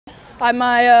I'm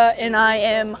Maya, and I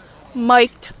am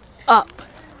mic'd up.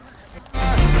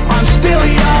 I'm still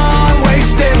young,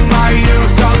 wasting my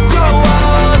youth. I'll grow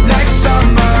up next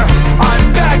summer.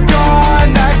 I'm back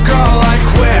on that girl I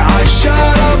quit. I should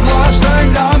have lost her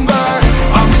number.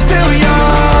 I'm still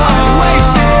young,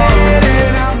 wasted,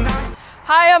 and I'm not.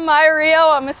 Hi, I'm Maya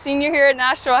Rioux. I'm a senior here at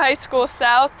Nashville High School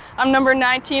South. I'm number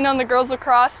 19 on the girls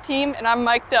lacrosse team, and I'm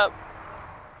mic'd up.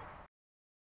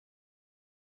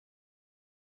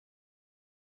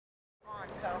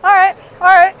 All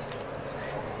right.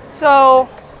 So,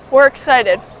 we're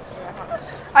excited.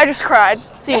 I just cried,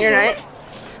 senior night.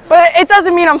 But it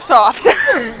doesn't mean I'm soft. Okay,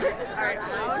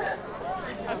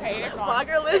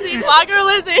 Vlogger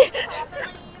Lizzie.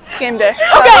 It's game day.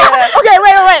 Okay,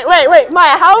 wait.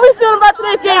 Maya, how are we feeling about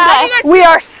today's game day? We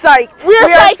are psyched. We are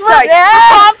psyched.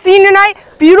 Yes. Senior night,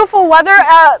 beautiful weather,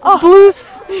 blue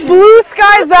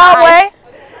skies that way.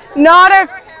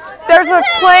 There's a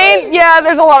plane. Yeah,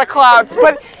 there's a lot of clouds,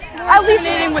 but at least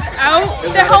eating without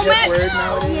the helmet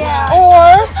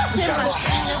or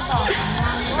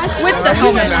with the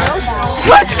helmet.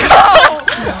 Let's go!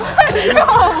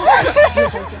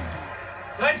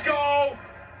 Let's go!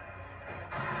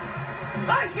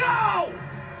 Let's go!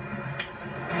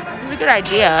 That's a good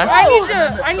idea.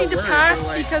 I need to pass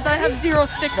because I have 0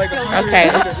 stick skills.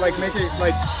 Okay. Like make it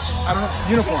like I don't know,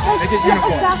 uniform. Make it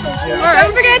uniform. Exactly. Yeah. Alright.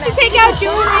 Don't forget to take out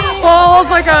jewelry. Ball's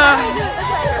like a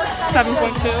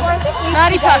 7.2.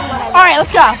 Maddie passed. Alright,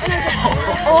 let's go.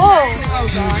 Oh.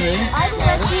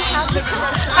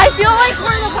 I feel like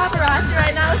we're in a paparazzi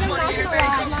right now.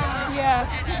 Yeah.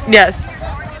 Yes.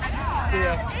 See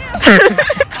ya.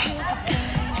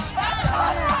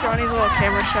 Johnny's a little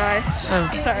camera shy.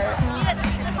 Sorry.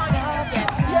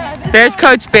 There's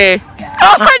Coach B.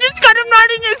 Oh, I just got him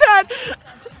nodding his head.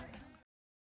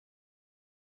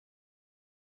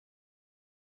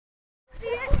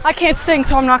 I can't sing,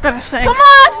 so I'm not gonna sing. Come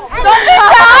on! Don't be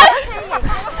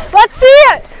shy! Let's see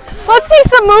it! Let's see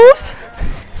some moves.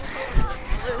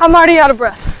 I'm already out of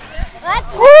breath.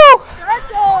 Let's Woo!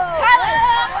 circle.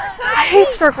 I hate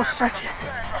circle stretches.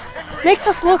 Makes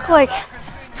us look like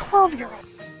 12-year-olds.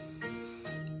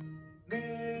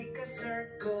 Make a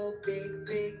circle, big,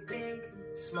 big, big.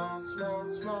 Small, small,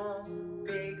 small.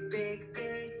 Big, big,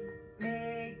 big.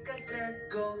 Make a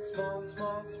circle, small,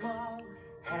 small, small.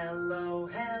 Hello,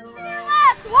 hello.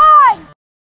 Left. 1.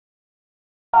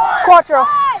 Quattro.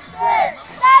 5, 6,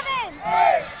 7,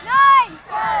 8, 9.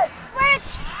 Switch.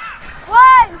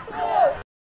 1, 2,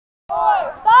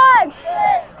 4, 5, 6,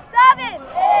 7,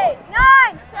 8,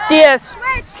 9. Diaz.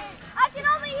 Switch. I can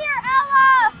only hear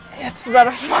Ella. It's about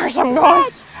as far as I'm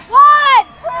going. 1,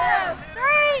 2,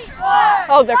 3, 4.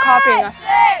 Oh, they're copying us.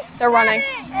 6, They're running.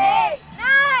 7, 8,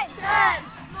 9, 10.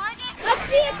 Let's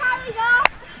see if Holly's off.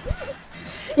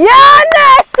 Yeah,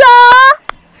 Nessa!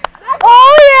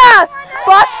 Oh yeah!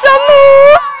 Bust a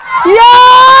move!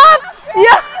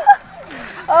 Yeah!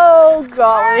 Oh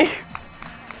golly.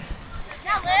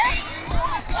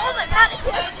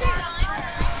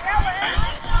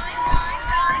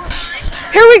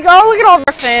 Here we go. Look at all of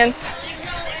our fans.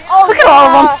 Oh, look at all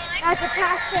of them. That's a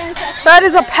packed fan section. That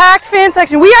is a packed fan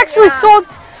section. We actually sold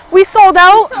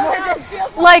out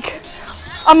like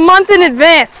a month in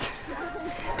advance.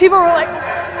 People were like,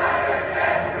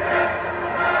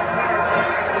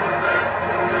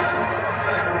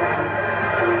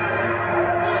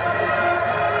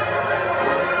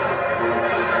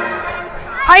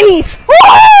 Heine's.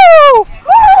 Woo!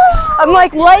 I'm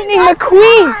like Lightning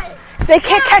McQueen. They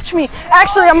can't catch me.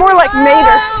 Actually, I'm more like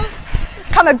Mater.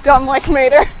 Kind of dumb like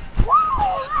Mater.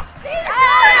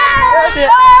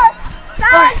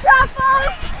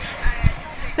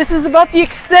 This is about the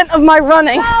extent of my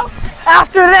running.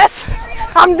 After this,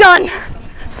 I'm done.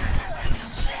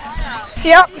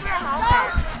 Yep.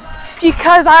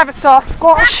 Because I have a soft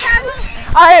squash.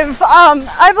 I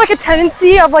have like a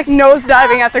tendency of like nose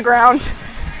diving at the ground.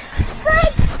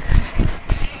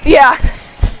 Yeah.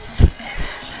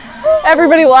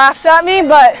 Everybody laughs at me,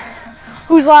 but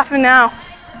who's laughing now?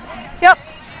 Yep.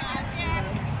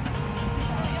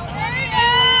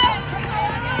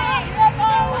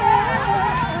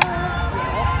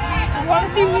 You want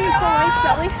to see me in some nice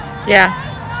Sally? Yeah.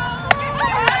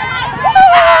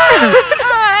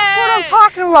 What I'm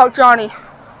talking about, Johnny.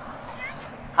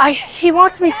 He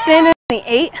wants me standing in the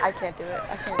 8. I can't do it.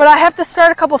 But I have to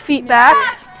start a couple feet back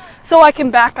so I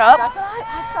can back up.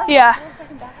 Yeah.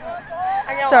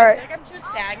 I know, Sorry. I feel like I'm too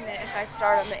stagnant if I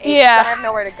start on the 8. Yeah. I have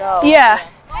nowhere to go. Yeah.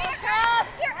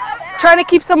 Trying to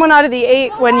keep someone out of the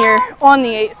 8 when you're on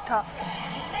the 8 is tough.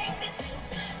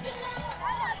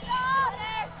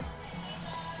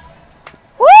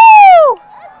 Woo!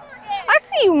 I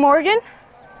see Hey, you Morgan.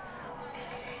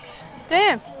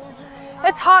 Damn.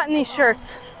 It's hot in these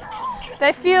shirts.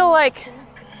 They feel like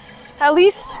at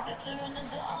least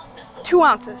 2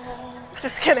 ounces.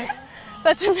 Just kidding.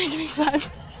 That didn't make any sense.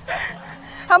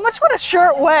 How much would a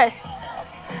shirt weigh?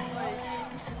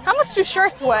 How much do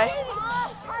shirts weigh?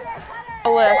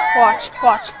 Watch,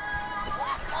 watch.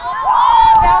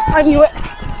 I knew it.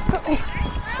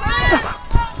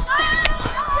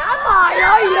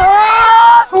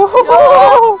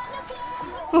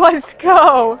 Let's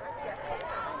go.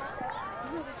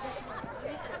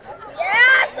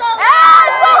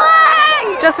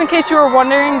 Just in case you were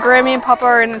wondering, Grammy and Papa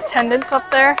are in attendance up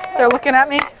there. They're looking at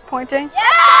me, pointing.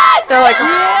 Yes! They're like,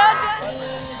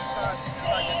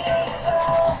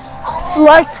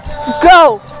 let's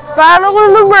go. Battle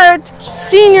of the Ridge,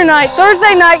 senior night,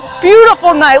 Thursday night,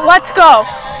 beautiful night. Let's go.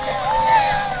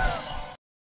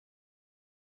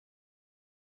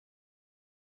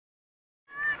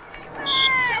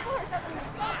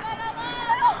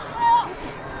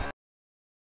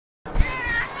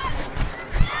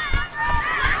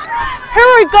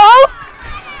 Here we go.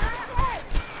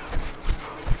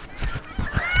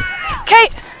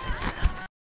 Kate.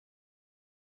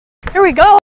 Here we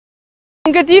go.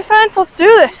 Good defense. Let's do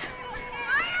this.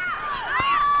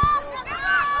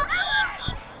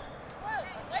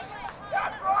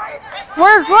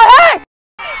 Where's Lily?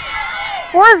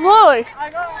 Where's Lily?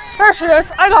 There she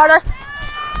is. I got her.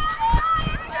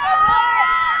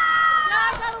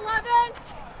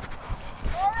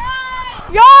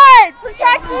 Yard!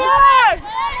 Protect the yard!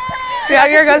 Yeah,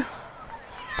 you're good.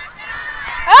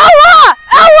 Ella!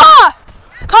 Ella!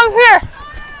 Come here.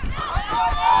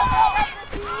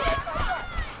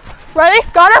 Ready?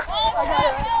 Got her?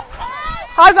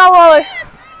 I got Lily.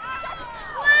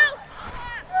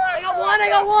 I got one, I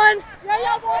got one.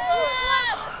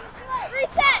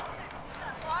 Reset.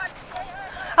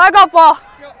 I got ball.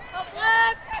 Help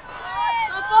left.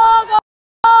 Help ball. Go.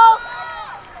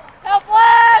 Help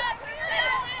left.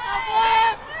 Help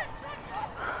left.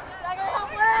 Dagger,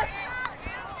 help left.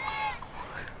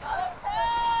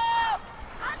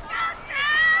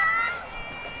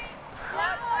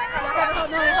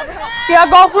 Yeah,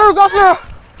 go through, go through.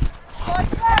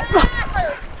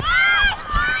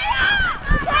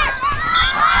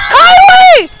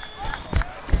 Kylie!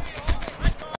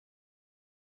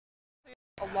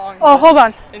 Oh, hold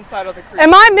on. Inside of the creek.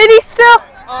 Am I midi still?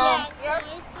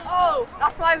 Oh,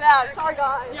 that's my bad. Sorry,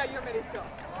 guys. Yeah, you're midi still.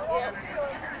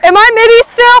 Am I midi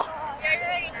still? Yeah, you're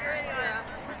ready.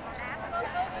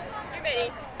 You're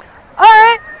ready. All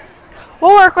right.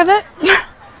 We'll work with it.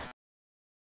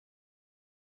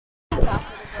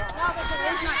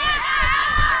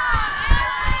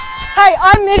 Hey,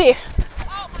 I'm midi.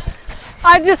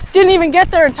 I just didn't even get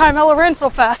there in time. Ella ran so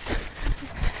fast.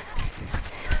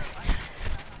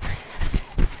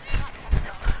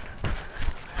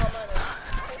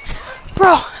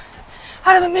 Bro,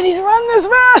 how do the middies run this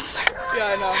fast?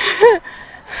 Yeah, I know.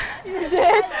 You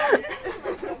did?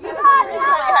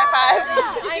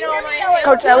 I know my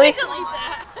Coach Ellie,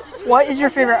 what is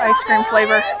your favorite ice cream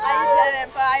flavor? I said it,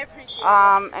 but I appreciate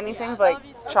it. Anything like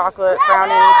chocolate,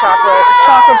 brownie, chocolate.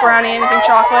 Chocolate brownie, anything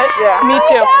chocolate? Yeah. Me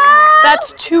too.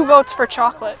 That's 2 votes for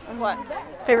chocolate. What?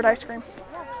 Favorite ice cream?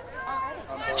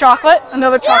 Chocolate?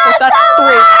 Another chocolate. That's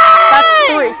 3. That's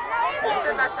 3.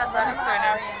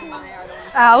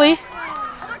 Allie,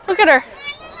 look at her.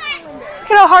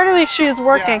 Look at how heartily she is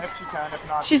working. Yeah, if she can, if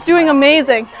not, She's doing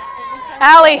amazing.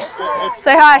 Allie, it's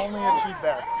say hi. only if she's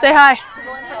there. Say hi. I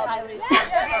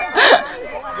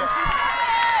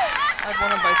have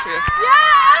one advice for you.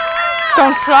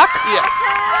 Don't suck. Yeah.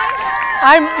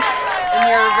 And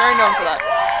you're very known for that.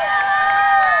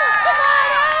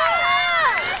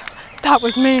 That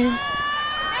was mean.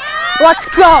 Let's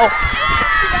go.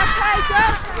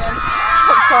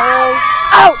 Charles.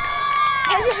 Out.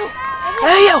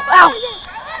 Hey, you. Out.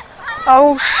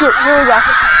 Oh, shit. Here we go.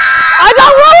 I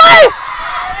got Lily.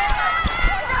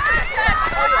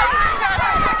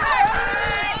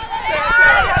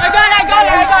 I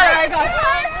got it.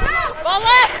 Ball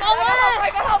left. Ball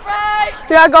left. Help right.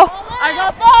 Yeah, go. I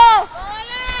got ball.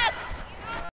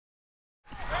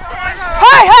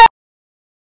 Hey, hey.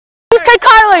 Take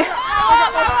Kylie.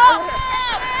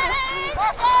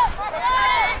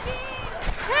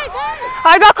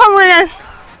 I got coming in.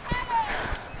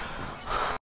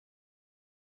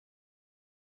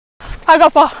 I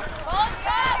got ball.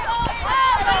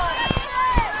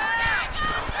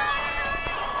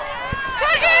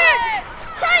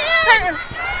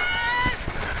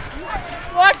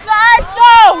 Watch the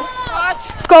ISO. Watch.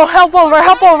 Go, help over,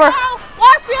 help over.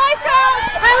 Watch the ISO.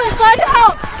 Hey, slide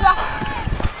out.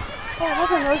 Oh,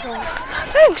 look at those ones.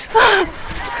 Thanks.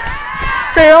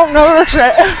 They don't notice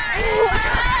it.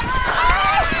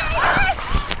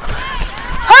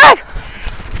 Hey!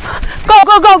 Go,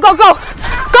 go, go, go, go!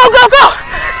 Go, go, go!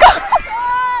 Go!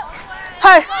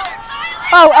 Hey!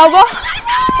 Oh, elbow?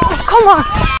 Oh, come on.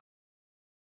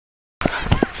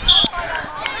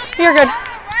 You're good.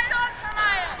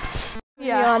 To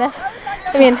be honest.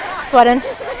 I mean, sweating.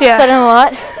 Yeah. Sweating a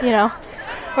lot, you know.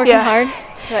 Working hard.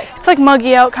 But It's like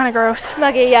muggy out, kind of gross.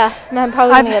 muggy, yeah. I'm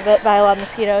probably gonna get bit by a lot of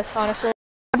mosquitoes, honestly.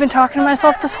 I've been talking to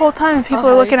myself this whole time and people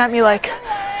are looking at me like,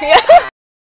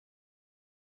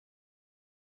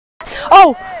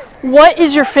 oh, what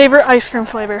is your favorite ice cream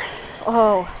flavor?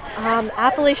 Oh,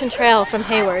 Appalachian Trail from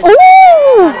Hayward.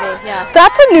 Ooh, Yeah.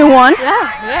 that's a new one.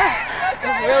 Yeah. It's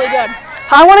really good.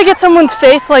 I want to get someone's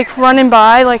face like running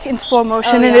by like in slow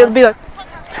motion and yeah. it'll be like,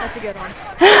 That's a good one.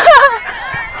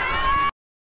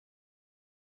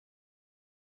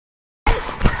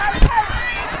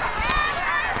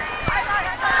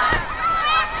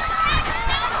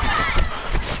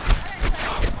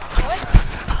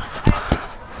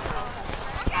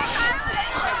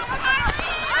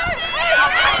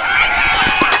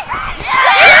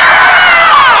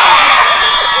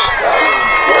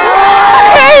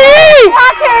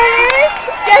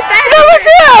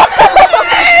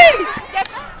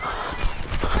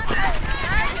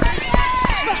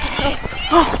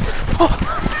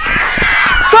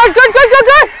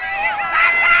 Good.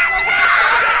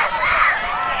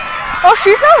 Oh,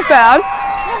 she's not bad.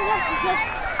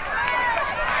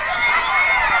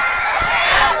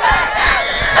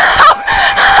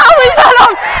 How is that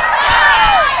up?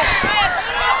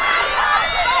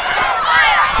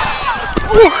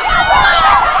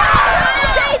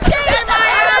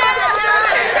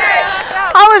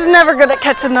 I was never good at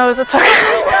catching those. It's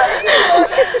okay.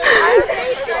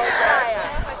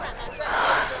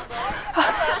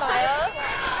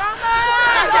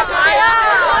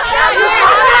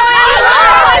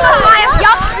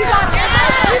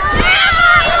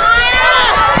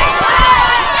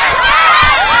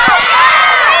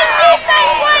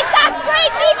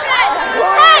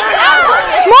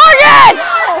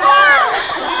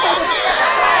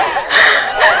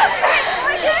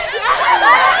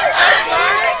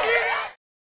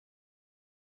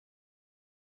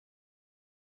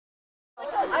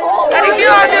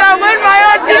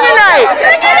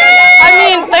 I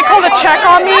mean, they called a check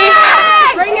on me,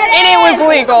 and it was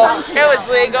legal. It was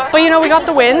legal. But you know, we got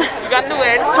the win, You got the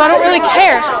win. so I don't really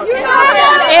care.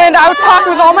 And I was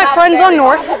talking with all my friends on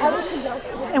North,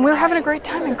 and we were having a great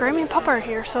time, and Grammy and Papa are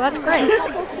here, so that's great.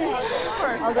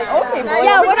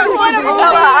 Yeah, what's the point of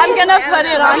I'm gonna put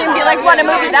it on and be like, what a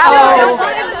movie that was.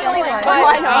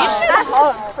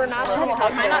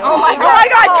 Oh my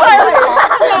God, Tyler!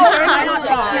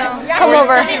 Come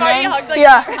over.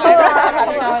 Yeah.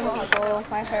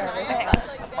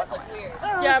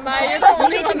 Yeah, Maya, you're the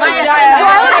only one.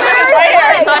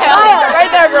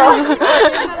 Right there, bro.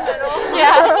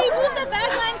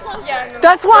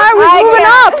 That's why I was moving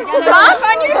up.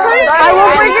 I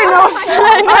won't break your nose.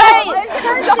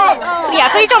 Yeah,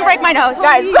 please don't break my nose,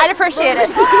 guys. I'd appreciate it.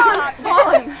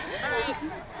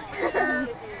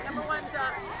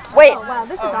 Wait,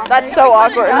 that's so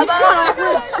awkward.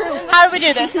 How do we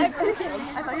do this?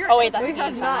 Oh wait, that's a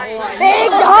game.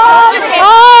 Big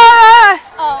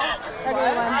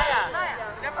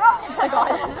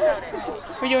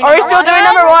Are we still doing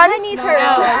number one?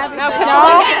 No.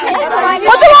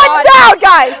 Put the ones down,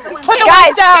 guys. Put the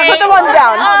ones down. Put the ones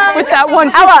down. With that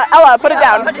one. Ella, put it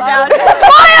down. Put it down.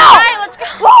 Smile! Alright, let's go.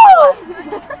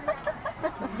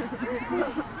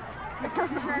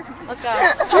 Let's go.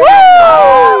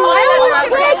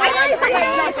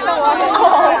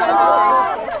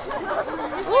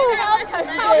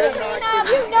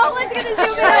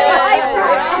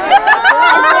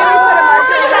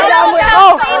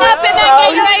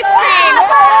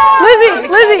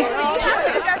 Lizzie.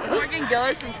 That's Morgan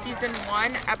Gillis from season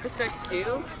 1, episode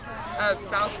 2 of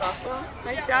South Softball,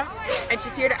 like that. And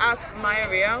she's here to ask Maya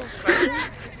Rioux questions.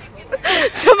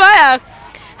 So Maya,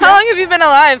 how long have you been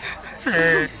alive?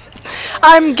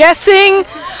 I'm guessing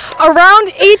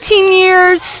around 18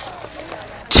 years,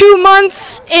 2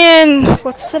 months in,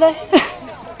 what's today?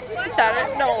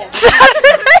 Saturday? No.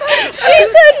 Saturday. She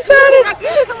said Saturday.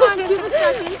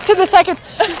 To the seconds.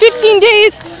 15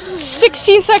 days,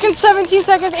 16 seconds, 17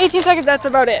 seconds, 18 seconds. That's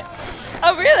about it.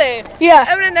 Oh really? Yeah.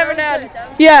 I would have never known.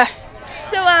 Yeah.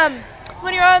 So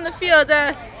when you're on the field,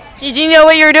 Did you know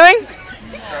what you were doing?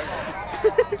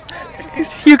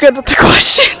 You good with the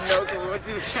questions?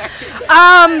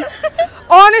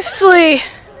 Honestly,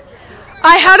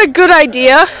 I had a good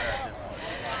idea.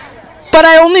 but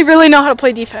I only really know how to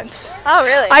play defense. Oh,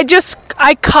 really?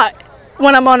 I cut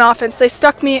when I'm on offense. They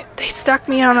stuck me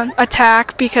on an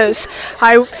attack because we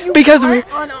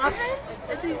On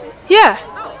offense? yeah.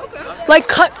 Like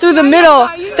cut through the middle.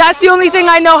 That's the only thing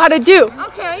I know how to do.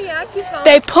 Okay, yeah, keep going.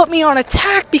 They put me on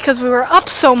attack because we were up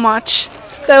so much.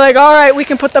 They're like, all right, we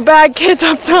can put the bad kids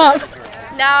up top.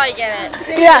 Now I get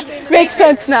it. Yeah, makes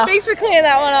sense now. Thanks for clearing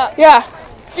that one up. Yeah,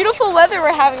 Beautiful weather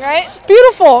we're having, right?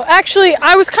 beautiful. Actually,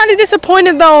 I was kind of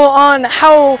disappointed though on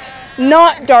how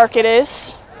not dark it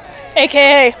is,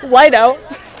 aka light out.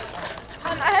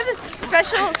 I have this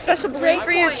special balloon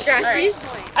for you, Scratchy.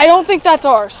 I don't think that's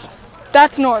ours.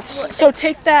 That's North's. So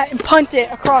take that and punt it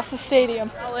across the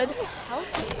stadium.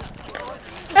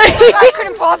 I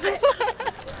couldn't pop it.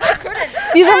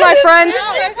 These are my friends.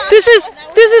 This is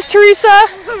Teresa.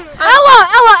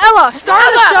 Ella. Star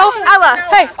of the show. Ella.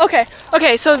 Hey.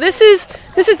 Okay. So this is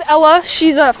Ella.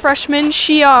 She's a freshman.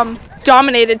 She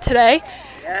dominated today.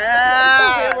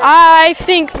 I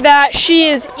think that she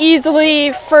is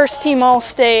easily first team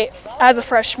All-State as a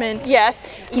freshman.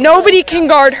 Yes. Nobody can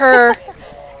guard her,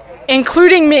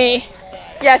 including me.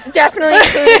 Yes, definitely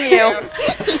including you.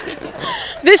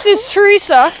 This is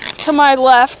Teresa to my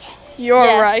left. Your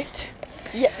Yes. right.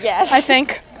 Yes. I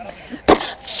think.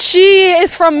 She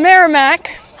is from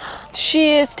Merrimack.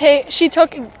 She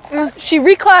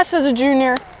reclassed as a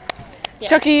junior. Yes.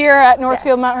 Took a year at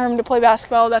Northfield Mount Hermon to play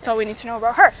basketball. That's all we need to know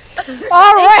about her.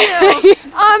 All right.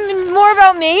 More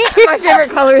about me. My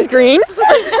favorite color is green.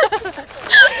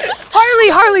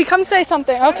 Harley, come say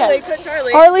something. Okay. Put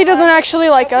Charlie. Harley doesn't actually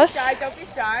like us. Don't be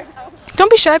shy. Don't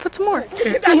be shy. Put some more.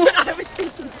 That's what I was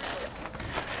thinking.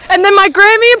 And then my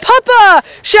Grammy and Papa.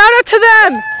 Shout out to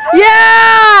them.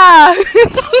 Yeah.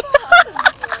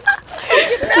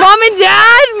 Mom and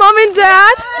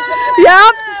Dad.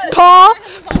 Yep. Paul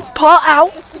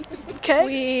out. Okay.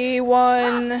 We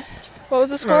won. What was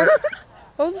the score?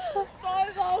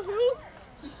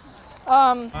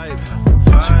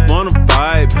 She wanna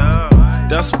vibe,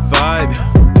 that's a vibe.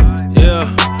 Yeah,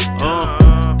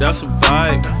 that's a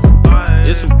vibe.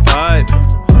 It's a vibe,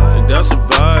 that's a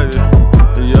vibe.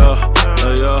 Yeah,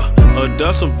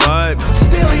 that's a vibe.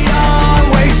 Still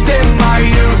young, wasting my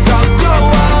youth. I'll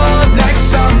grow up next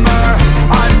summer.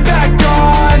 I'm back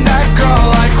on that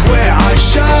girl I quit. I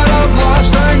should have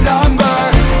lost her number.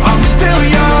 I'm still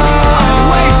young,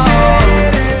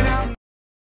 wasted.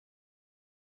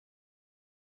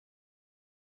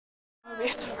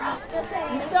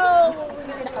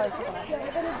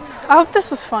 I hope this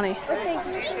was funny.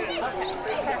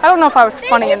 I don't know if I was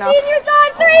funny enough. Seniors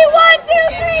on 3,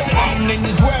 1, 2,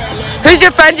 3. Who's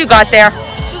your friend you got there?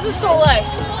 This is Soleil.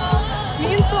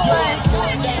 Me and Soleil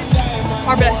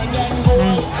are besties.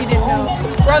 You didn't know.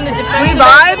 We're on the defense. We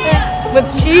vibe? With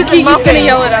Kiki's gonna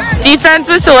yell at us. Defense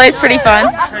with Soleil is pretty fun.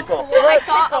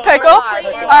 Pickle?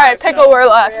 Alright, Pickle, we're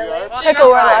live. Pickle,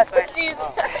 we're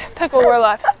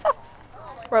live.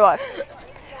 We're live.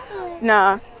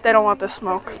 Nah, they don't want the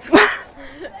smoke.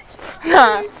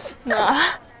 Nah.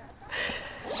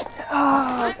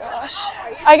 Oh gosh.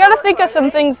 I gotta think of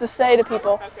some things to say to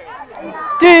people.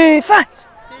 Defense!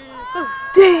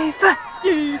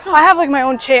 I have like my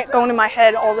own chant going in my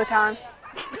head all the time.